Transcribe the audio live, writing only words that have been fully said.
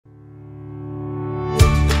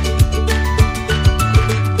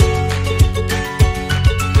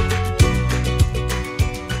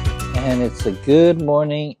It's a good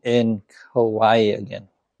morning in Hawaii again.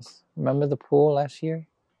 Remember the pool last year?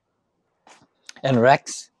 And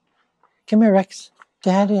Rex. Come here, Rex.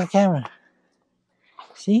 Say hi to the camera.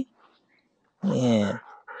 See? Yeah.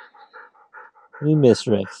 We miss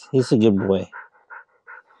Rex. He's a good boy.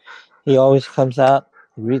 He always comes out,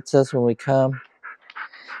 greets us when we come,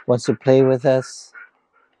 wants to play with us.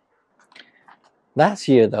 Last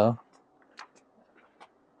year, though,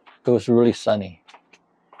 it was really sunny.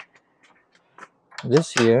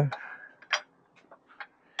 This year,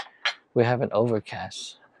 we have an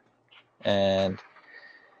overcast. And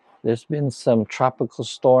there's been some tropical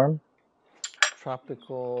storm,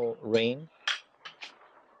 tropical rain.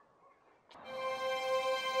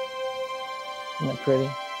 Isn't that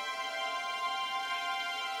pretty?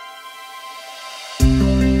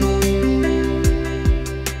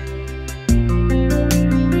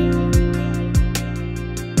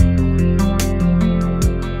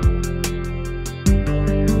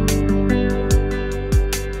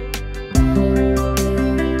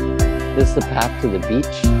 This is the path to the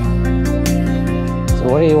beach. So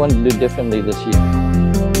what do you want to do differently this year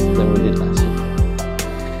than we did last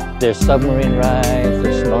year? There's submarine rides,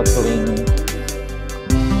 there's snorkeling,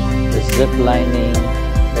 there's zip lining,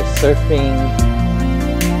 there's surfing.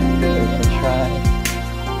 You can try.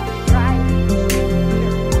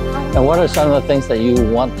 And what are some of the things that you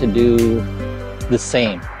want to do the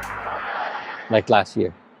same, like last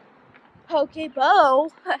year? Poke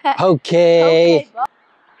bow. Okay.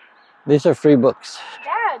 These are free books.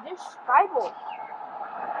 Dad, there's Bible.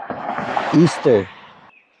 Easter.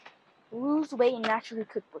 Lose weight and naturally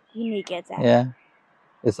cookbook. You need to get that. Yeah.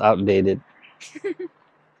 It's outdated.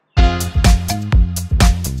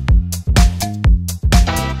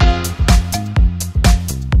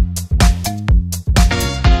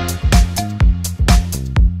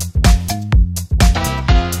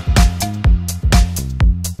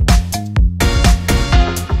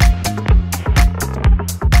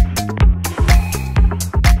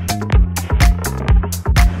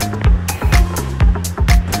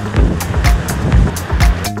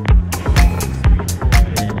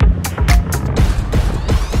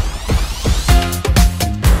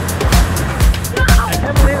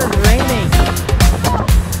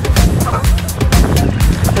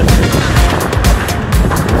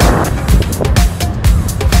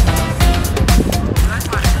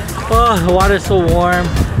 Oh, the water's so warm.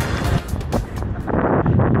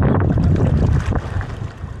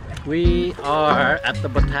 We are at the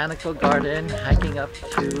botanical garden, hiking up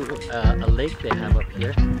to a lake they have up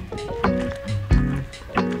here.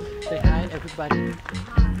 Say hi, everybody.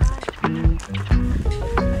 You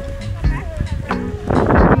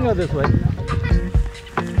can go this way.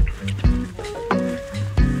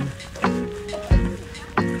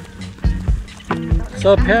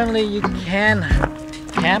 So apparently you can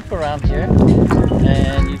camp around here,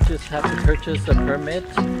 and you just have to purchase a permit,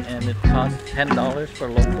 and it costs $10 for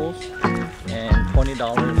locals and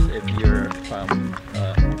 $20 if you're from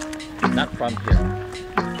not from here.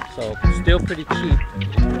 So still pretty cheap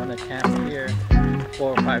if you want to camp here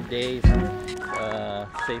 4 or 5 days,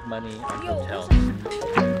 save money on hotels.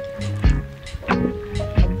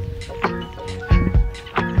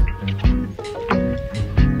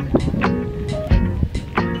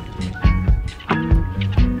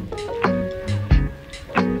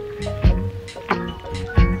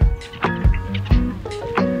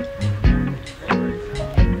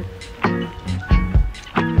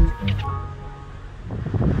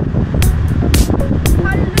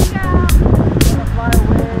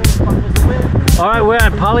 All right, we're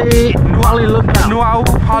at Poly Lookout. Oahu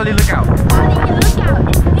Poly Lookout.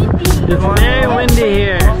 It's very windy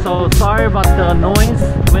here, so sorry about the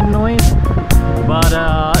wind noise, but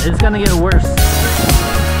it's gonna get worse.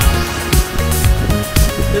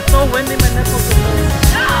 It's so windy, my neck will go.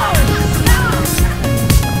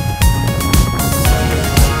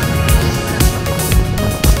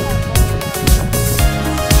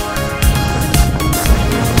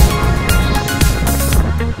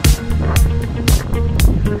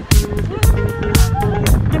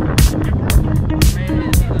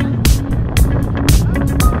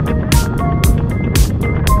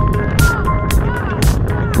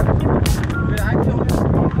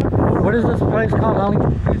 What is this place called, Ollie?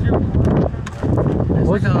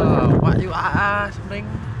 What's what you something?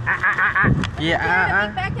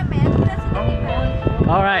 Yeah.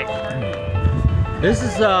 All right. This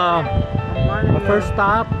is our first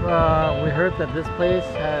stop. We heard that this place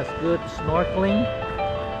has good snorkeling,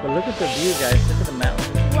 but look at the view, guys. Look at the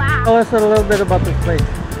mountains. Wow. Tell us a little bit about this place.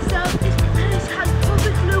 So this place has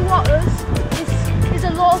perfect blue waters. There's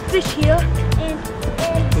a lot of fish here, and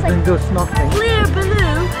It's then like go snorkeling. clear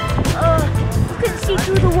blue. You can see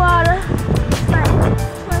through the water. It's like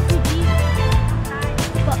 20 deep.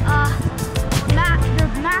 But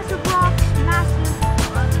there's massive rocks, massive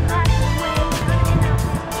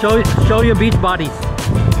waves. Show your beach bodies.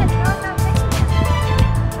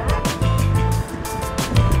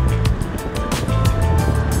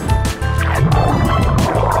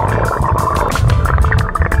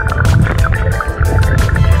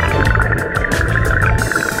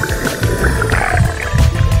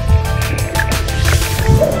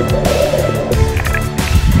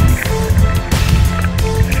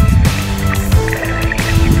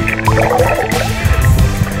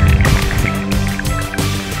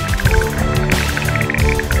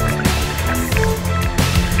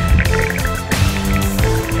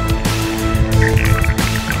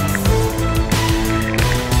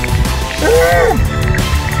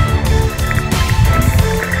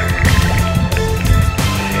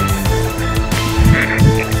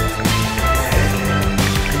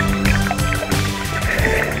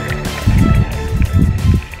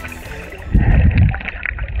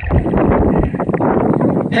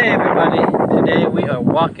 Hey everybody, today we are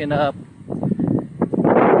walking up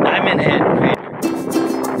Diamond Head.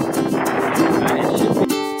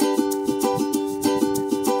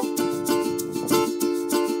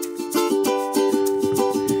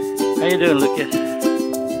 How you doing, Lucas?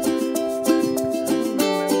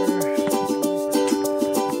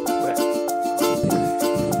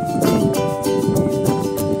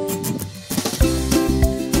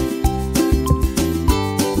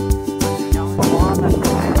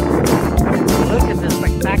 Look at this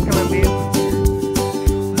spectacular view.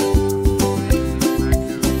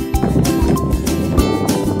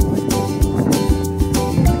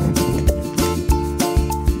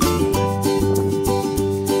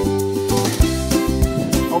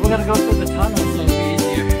 Oh, we gotta go through the tunnel so it'll be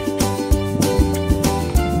easier.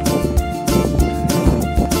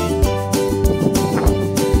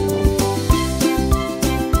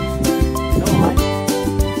 No,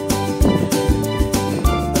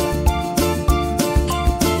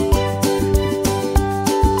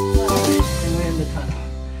 we're in the tunnel.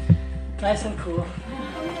 Nice and cool.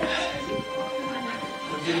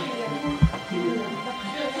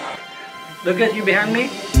 Lucas, you behind me?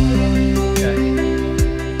 Okay.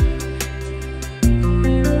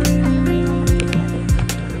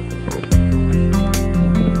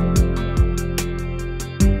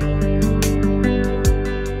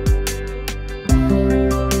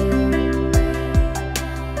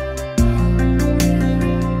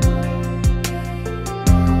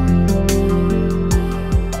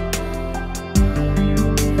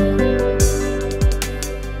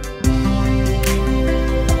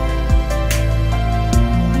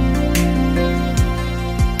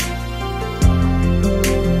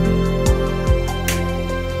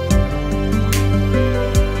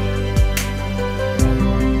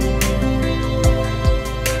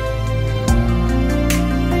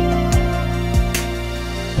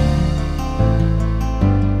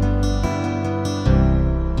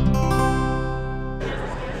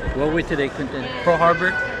 Where are we today, Quentin? Pearl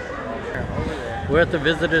Harbor. We're at the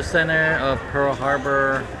Visitor Center of Pearl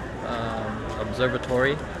Harbor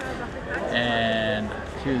Observatory, and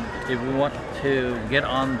if we want to get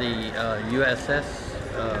on the USS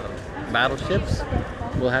battleships,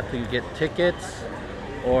 we'll have to get tickets,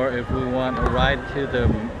 or if we want a ride to the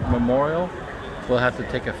memorial, we'll have to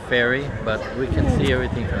take a ferry, but we can see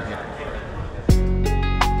everything from here.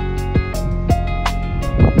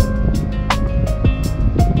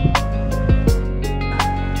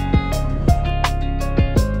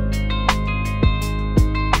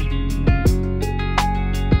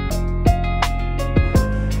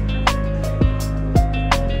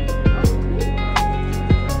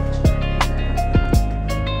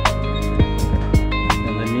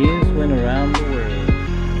 Went around the world.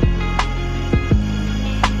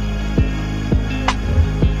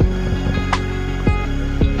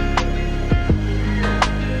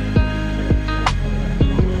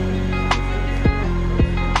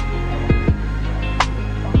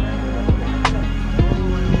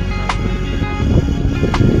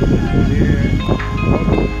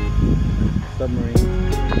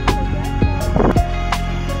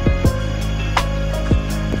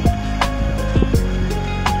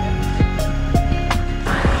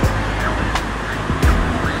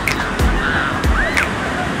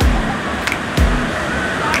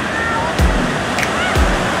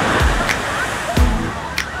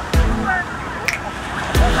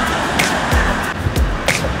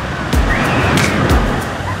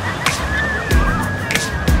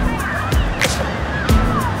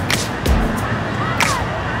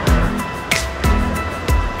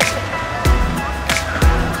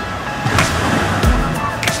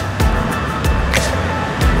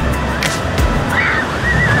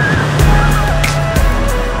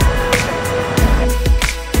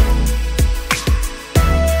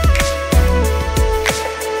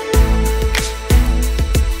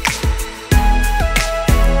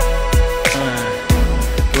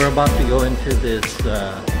 we're about to go into this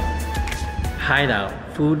hideout,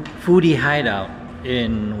 foodie hideout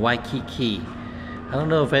in Waikiki. I don't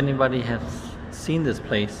know if anybody has seen this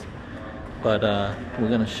place, but we're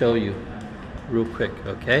gonna show you real quick,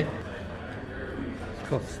 okay? It's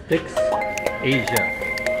called Sticks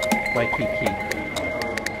Asia, Waikiki.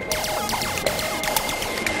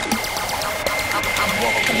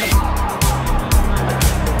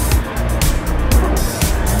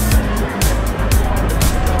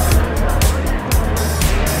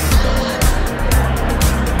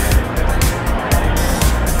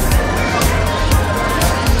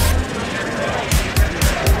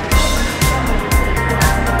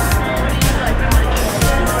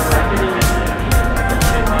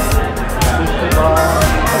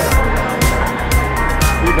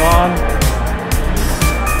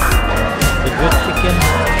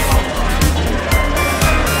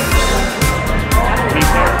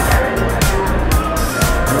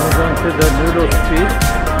 To the noodle street.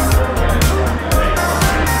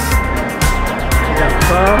 We got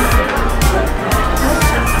pho.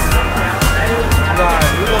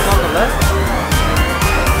 Noodles on the left.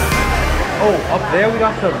 Oh, up there we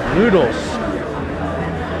got some noodles.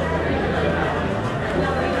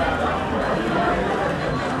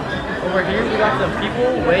 Over here we got some people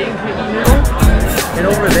waiting to eat noodles. And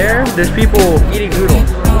over there, there's people eating noodles.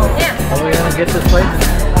 Yeah. Are we gonna get this place?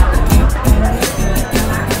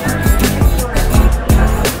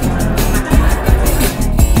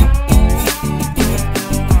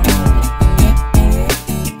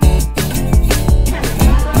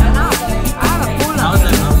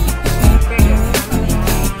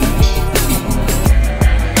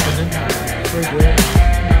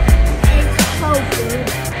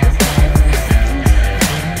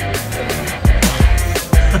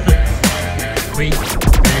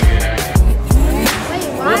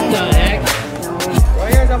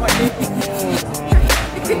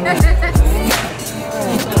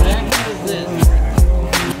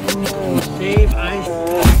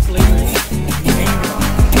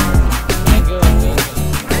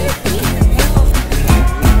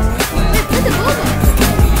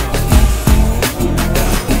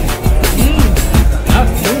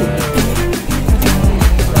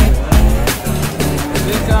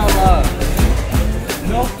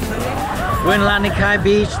 We're in Lanikai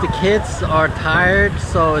Beach. The kids are tired,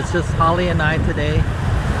 so it's just Holly and I today.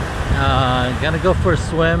 Gonna go for a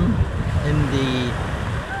swim in the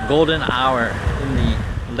golden hour, in the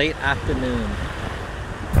late afternoon.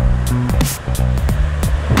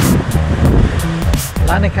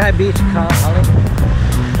 Lanikai Beach, come Holly.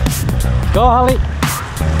 Go Holly!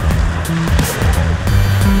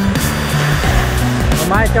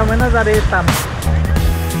 Mai cho mấy nó ra đi tầm